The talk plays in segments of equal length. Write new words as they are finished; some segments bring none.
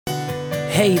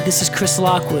Hey, this is Chris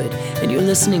Lockwood, and you're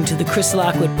listening to the Chris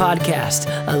Lockwood Podcast,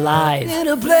 Alive. In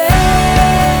a place,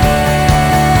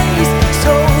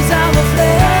 souls out of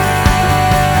flame,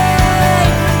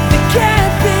 that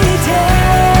can't be tamed.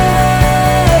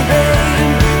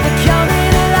 We're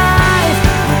coming alive,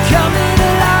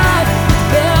 with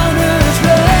banners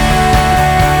raised.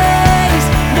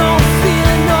 No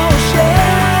fear, no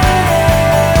shame,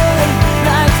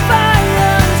 like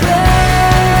fire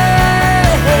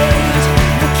and rage.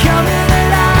 We're coming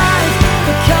alive,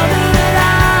 we're coming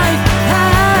alive.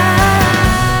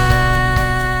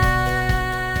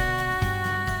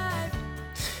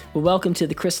 Well, welcome to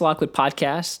the Chris Lockwood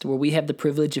Podcast, where we have the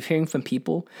privilege of hearing from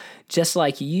people just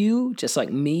like you, just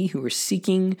like me, who are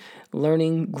seeking,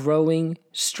 learning, growing,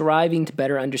 striving to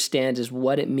better understand just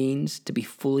what it means to be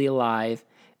fully alive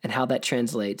and how that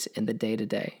translates in the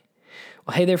day-to-day.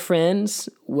 Well, hey there, friends.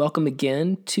 Welcome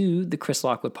again to the Chris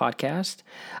Lockwood Podcast.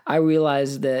 I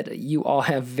realize that you all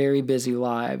have very busy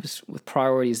lives with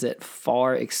priorities that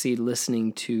far exceed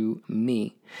listening to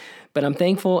me. But I'm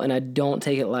thankful, and I don't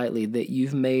take it lightly, that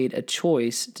you've made a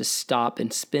choice to stop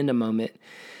and spend a moment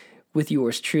with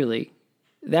yours truly.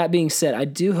 That being said, I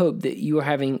do hope that you are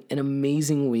having an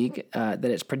amazing week, that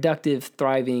it's productive,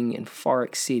 thriving, and far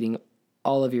exceeding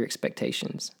all of your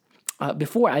expectations.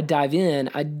 Before I dive in,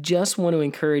 I just want to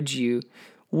encourage you,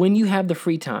 when you have the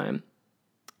free time,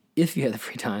 if you have the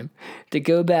free time, to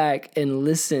go back and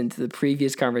listen to the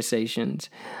previous conversations.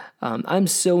 I'm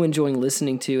so enjoying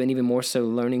listening to, and even more so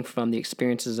learning from, the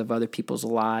experiences of other people's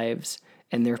lives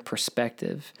and their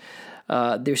perspective.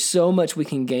 There's so much we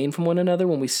can gain from one another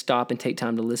when we stop and take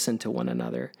time to listen to one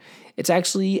another. It's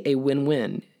actually a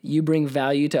win-win. You bring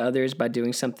value to others by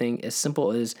doing something as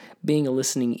simple as being a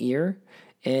listening ear,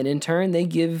 and in turn, they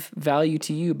give value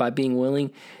to you by being willing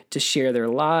to share their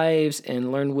lives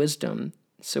and learn wisdom.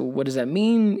 So what does that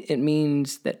mean? It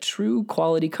means that true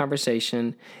quality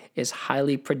conversation is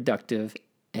highly productive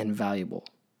and valuable.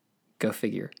 Go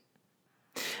figure.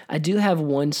 I do have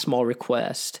one small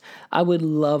request. I would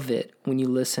love it when you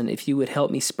listen if you would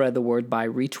help me spread the word by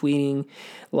retweeting,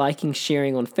 liking,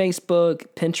 sharing on Facebook,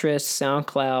 Pinterest,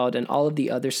 SoundCloud, and all of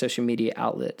the other social media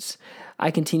outlets. I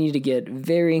continue to get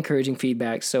very encouraging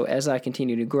feedback, so as I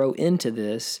continue to grow into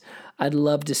this, I'd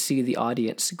love to see the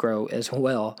audience grow as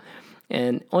well.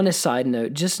 And on a side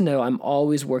note, just know I'm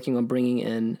always working on bringing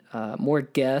in more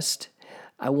guests.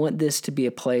 I want this to be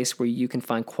a place where you can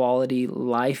find quality,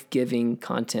 life-giving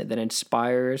content that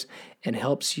inspires and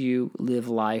helps you live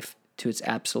life to its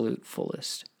absolute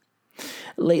fullest.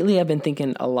 Lately, I've been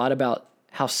thinking a lot about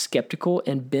how skeptical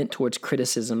and bent towards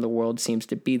criticism the world seems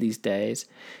to be these days,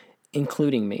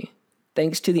 including me.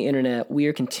 Thanks to the internet, we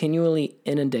are continually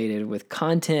inundated with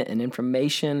content and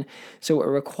information, so it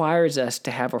requires us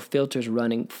to have our filters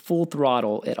running full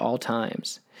throttle at all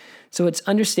times. So it's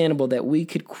understandable that we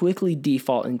could quickly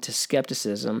default into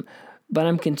skepticism, but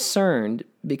I'm concerned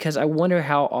because I wonder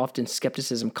how often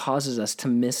skepticism causes us to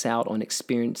miss out on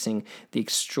experiencing the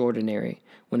extraordinary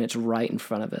when it's right in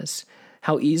front of us.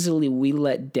 How easily we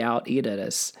let doubt eat at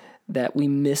us, that we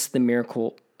miss the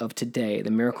miracle of today,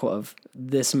 the miracle of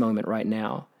this moment right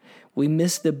now. We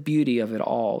miss the beauty of it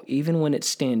all, even when it's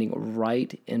standing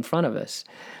right in front of us.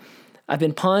 I've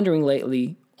been pondering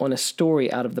lately on a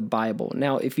story out of the Bible.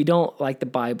 Now, if you don't like the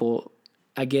Bible,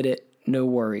 I get it, no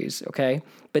worries, okay?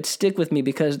 But stick with me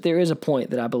because there is a point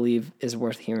that I believe is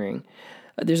worth hearing.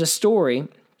 There's a story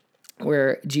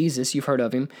where Jesus, you've heard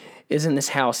of him, is in this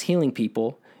house healing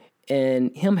people,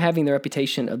 and him having the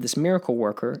reputation of this miracle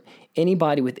worker,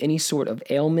 anybody with any sort of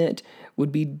ailment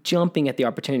would be jumping at the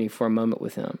opportunity for a moment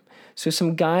with him. So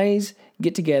some guys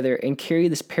get together and carry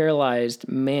this paralyzed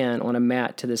man on a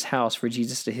mat to this house for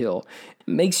Jesus to heal. It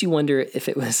makes you wonder if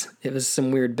it was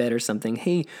some weird bet or something.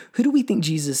 Hey, who do we think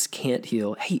Jesus can't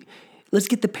heal? Hey, let's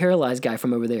get the paralyzed guy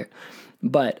from over there.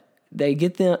 But they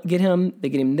get him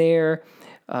there,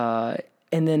 and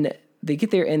then they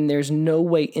get there and there's no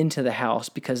way into the house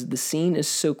because the scene is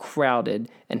so crowded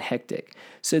and hectic.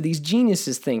 So these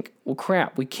geniuses think, well,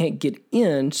 crap, we can't get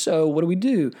in, so what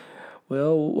do?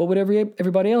 Well, what would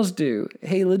everybody else do?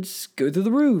 Hey, let's go through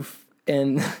the roof.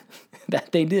 And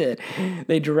that they did.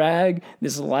 They drag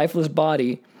this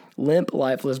limp,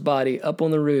 lifeless body up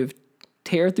on the roof,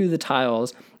 tear through the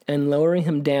tiles, and lowering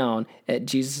him down at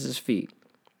Jesus' feet.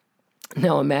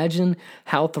 Now imagine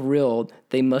how thrilled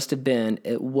they must have been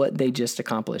at what they just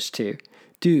accomplished too.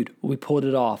 Dude, we pulled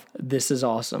it off. This is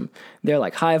awesome. They're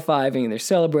like high-fiving, they're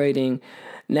celebrating.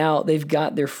 Now they've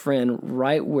got their friend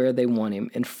right where they want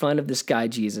him, in front of this guy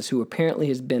Jesus, who apparently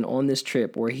has been on this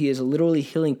trip where he is literally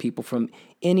healing people from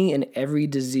any and every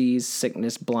disease,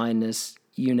 sickness, blindness,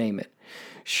 you name it.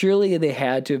 Surely they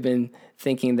had to have been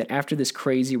thinking that after this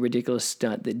crazy, ridiculous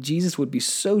stunt, that Jesus would be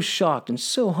so shocked and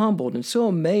so humbled and so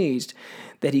amazed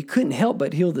that he couldn't help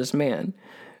but heal this man.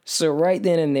 So right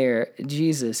then and there,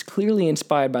 Jesus, clearly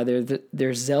inspired by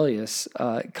their zealous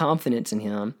confidence in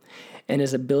him and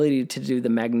his ability to do the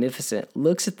magnificent,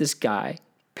 looks at this guy,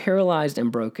 paralyzed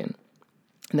and broken.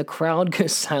 And the crowd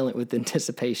goes silent with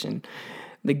anticipation.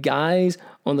 The guys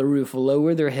on the roof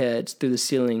lower their heads through the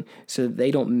ceiling so that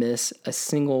they don't miss a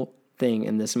single thing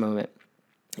in this moment.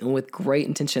 And with great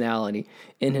intentionality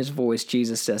in his voice,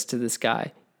 Jesus says to this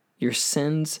guy, "Your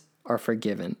sins are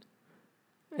forgiven."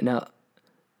 Now,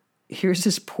 here's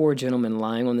this poor gentleman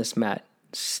lying on this mat,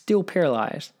 still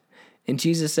paralyzed. And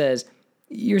Jesus says,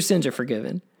 "Your sins are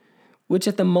forgiven," which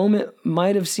at the moment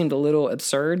might have seemed a little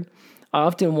absurd. I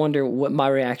often wonder what my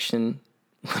reaction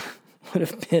would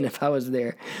have been if I was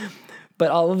there.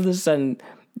 But all of a sudden,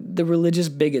 the religious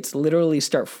bigots literally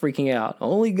start freaking out.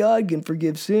 Only God can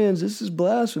forgive sins. This is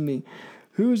blasphemy.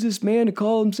 Who is this man to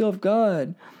call himself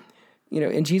God?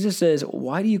 And Jesus says,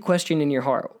 why do you question in your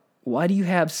heart? Why do you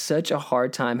have such a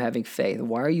hard time having faith?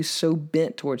 Why are you so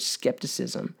bent towards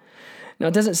skepticism? Now,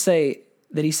 it doesn't say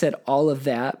that he said all of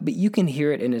that, but you can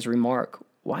hear it in his remark.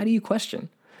 Why do you question?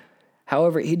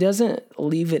 However, he doesn't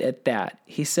leave it at that.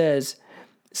 He says,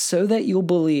 so that you'll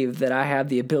believe that I have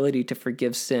the ability to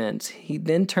forgive sins. He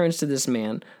then turns to this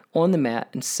man on the mat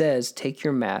and says, take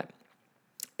your mat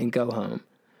and go home.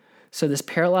 So this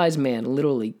paralyzed man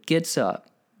literally gets up,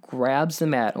 grabs the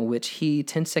mat on which he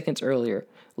 10 seconds earlier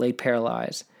laid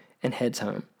paralyzed, and heads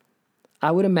home.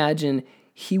 I would imagine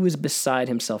he was beside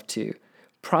himself too,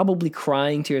 probably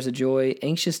crying tears of joy,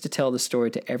 anxious to tell the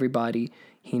story to everybody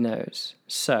he knows.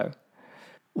 So,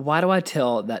 why do I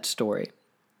tell that story?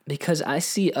 Because I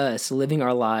see us living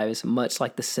our lives much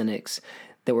like the cynics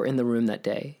that were in the room that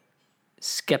day.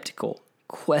 Skeptical,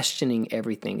 questioning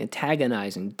everything,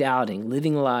 antagonizing, doubting,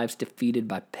 living lives defeated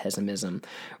by pessimism,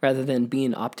 rather than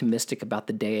being optimistic about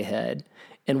the day ahead.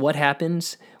 And what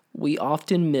happens? We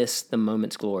often miss the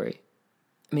moment's glory.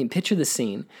 Picture the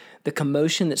scene. The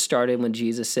commotion that started when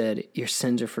Jesus said, your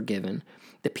sins are forgiven.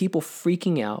 The people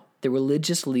freaking out, the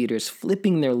religious leaders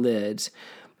flipping their lids.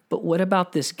 But what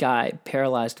about this guy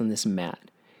paralyzed on this mat?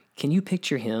 Can you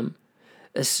picture him?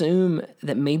 Assume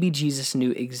that maybe Jesus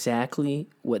knew exactly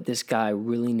what this guy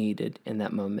really needed in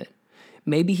that moment.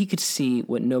 Maybe he could see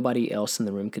what nobody else in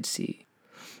the room could see.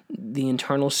 The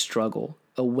internal struggle,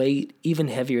 a weight even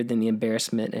heavier than the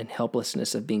embarrassment and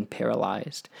helplessness of being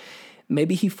paralyzed.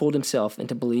 Maybe he fooled himself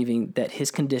into believing that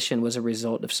his condition was a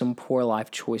result of some poor life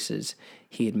choices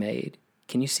he had made.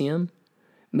 Can you see him?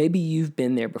 Maybe you've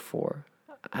been there before.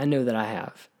 I know that I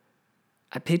have.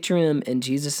 I picture him and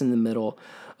Jesus in the middle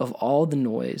of all the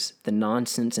noise, the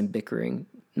nonsense and bickering,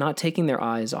 not taking their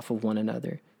eyes off of one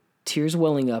another, tears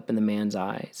welling up in the man's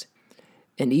eyes.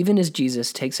 And even as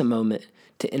Jesus takes a moment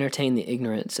to entertain the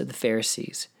ignorance of the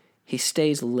Pharisees, he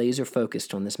stays laser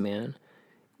focused on this man.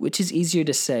 Which is easier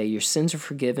to say, your sins are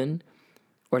forgiven,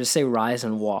 or to say, rise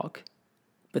and walk?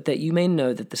 But that you may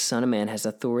know that the Son of Man has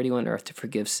authority on earth to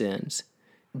forgive sins.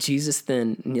 Jesus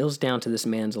then kneels down to this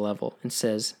man's level and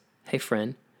says, hey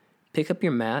friend, pick up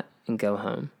your mat and go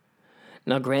home.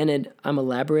 Now granted, I'm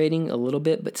elaborating a little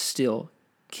bit, but still,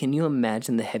 can you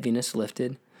imagine the heaviness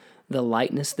lifted? The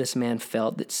lightness this man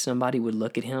felt that somebody would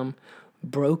look at him,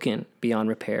 broken beyond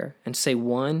repair, and say,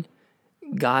 one,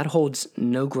 God holds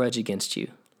no grudge against you.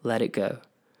 Let it go.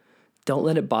 Don't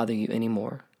let it bother you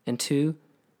anymore. And two,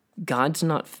 God's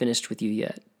not finished with you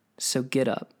yet. So get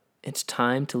up. It's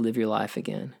time to live your life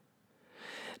again.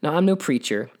 Now, I'm no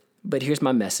preacher, but here's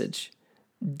my message.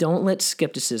 Don't let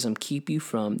skepticism keep you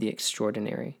from the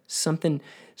extraordinary, something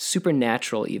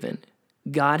supernatural even.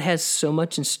 God has so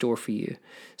much in store for you.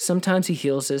 Sometimes he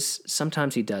heals us,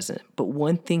 sometimes he doesn't. But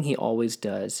one thing he always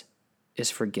does is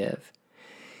forgive.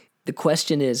 The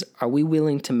question is, are we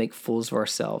willing to make fools of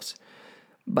ourselves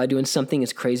by doing something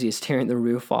as crazy as tearing the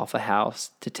roof off a house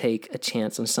to take a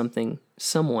chance on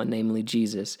someone, namely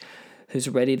Jesus, who's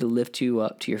ready to lift you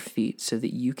up to your feet so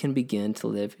that you can begin to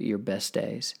live your best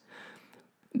days?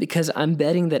 Because I'm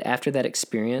betting that after that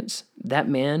experience, that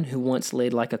man who once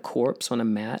laid like a corpse on a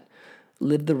mat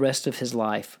lived the rest of his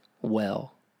life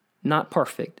well. Not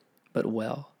perfect, but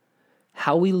well.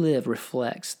 How we live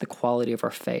reflects the quality of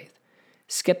our faith.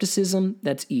 Skepticism,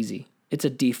 that's easy. It's a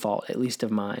default, at least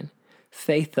of mine.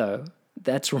 Faith, though,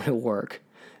 that's real work.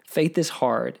 Faith is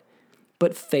hard,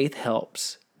 but faith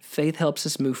helps. Faith helps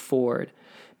us move forward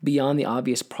beyond the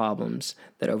obvious problems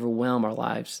that overwhelm our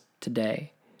lives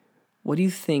today. What do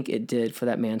you think it did for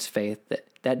that man's faith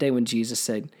that day when Jesus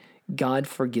said, God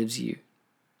forgives you?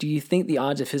 Do you think the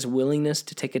odds of his willingness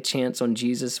to take a chance on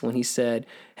Jesus when he said,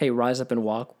 hey, rise up and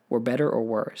walk, were better or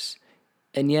worse?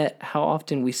 And yet, how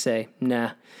often we say,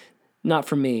 nah, not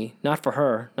for me, not for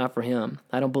her, not for him,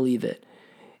 I don't believe it,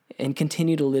 and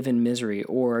continue to live in misery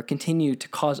or continue to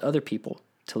cause other people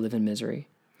to live in misery.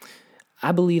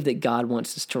 I believe that God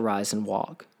wants us to rise and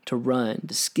walk, to run,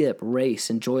 to skip,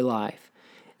 race, enjoy life,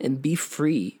 and be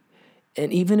free.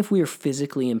 And even if we are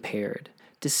physically impaired,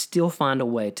 to still find a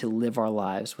way to live our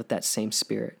lives with that same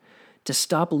spirit, to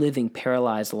stop living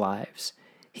paralyzed lives.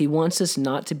 He wants us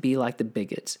not to be like the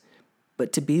bigots,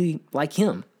 but to be like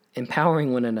him,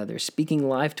 empowering one another, speaking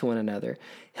life to one another,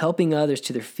 helping others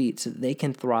to their feet so that they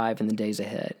can thrive in the days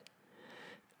ahead.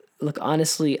 Look,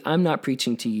 honestly, I'm not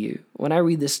preaching to you. When I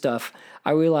read this stuff,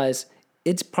 I realize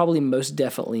it's probably most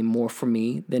definitely more for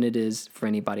me than it is for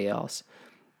anybody else.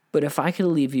 But if I could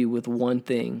leave you with one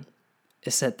thing,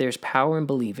 it's that there's power in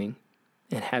believing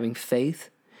and having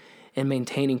faith and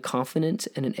maintaining confidence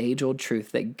in an age-old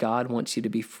truth that God wants you to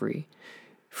be free.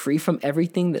 Free from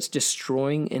everything that's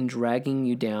destroying and dragging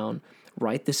you down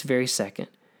right this very second,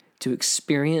 to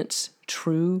experience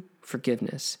true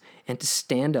forgiveness and to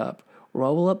stand up,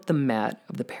 roll up the mat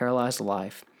of the paralyzed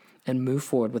life, and move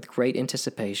forward with great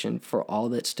anticipation for all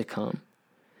that's to come.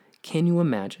 Can you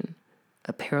imagine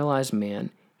a paralyzed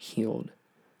man healed?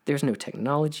 There's no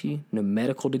technology, no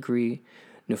medical degree,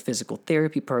 no physical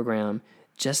therapy program,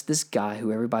 just this guy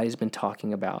who everybody's been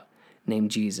talking about, named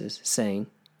Jesus, saying,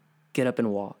 get up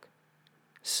and walk.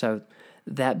 So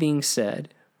that being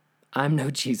said, I'm no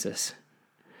Jesus,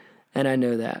 and I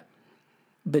know that.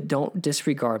 But don't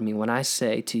disregard me when I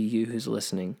say to you who's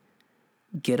listening,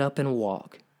 get up and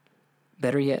walk.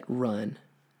 Better yet, run.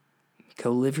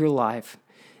 Go live your life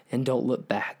and don't look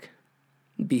back.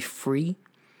 Be free.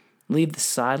 Leave the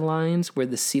sidelines where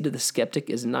the seat of the skeptic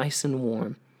is nice and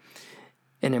warm,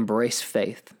 and embrace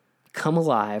faith. Come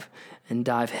alive and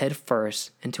dive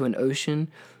headfirst into an ocean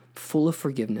full of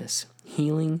forgiveness,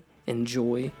 healing, and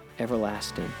joy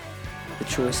everlasting. The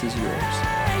choice is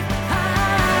yours.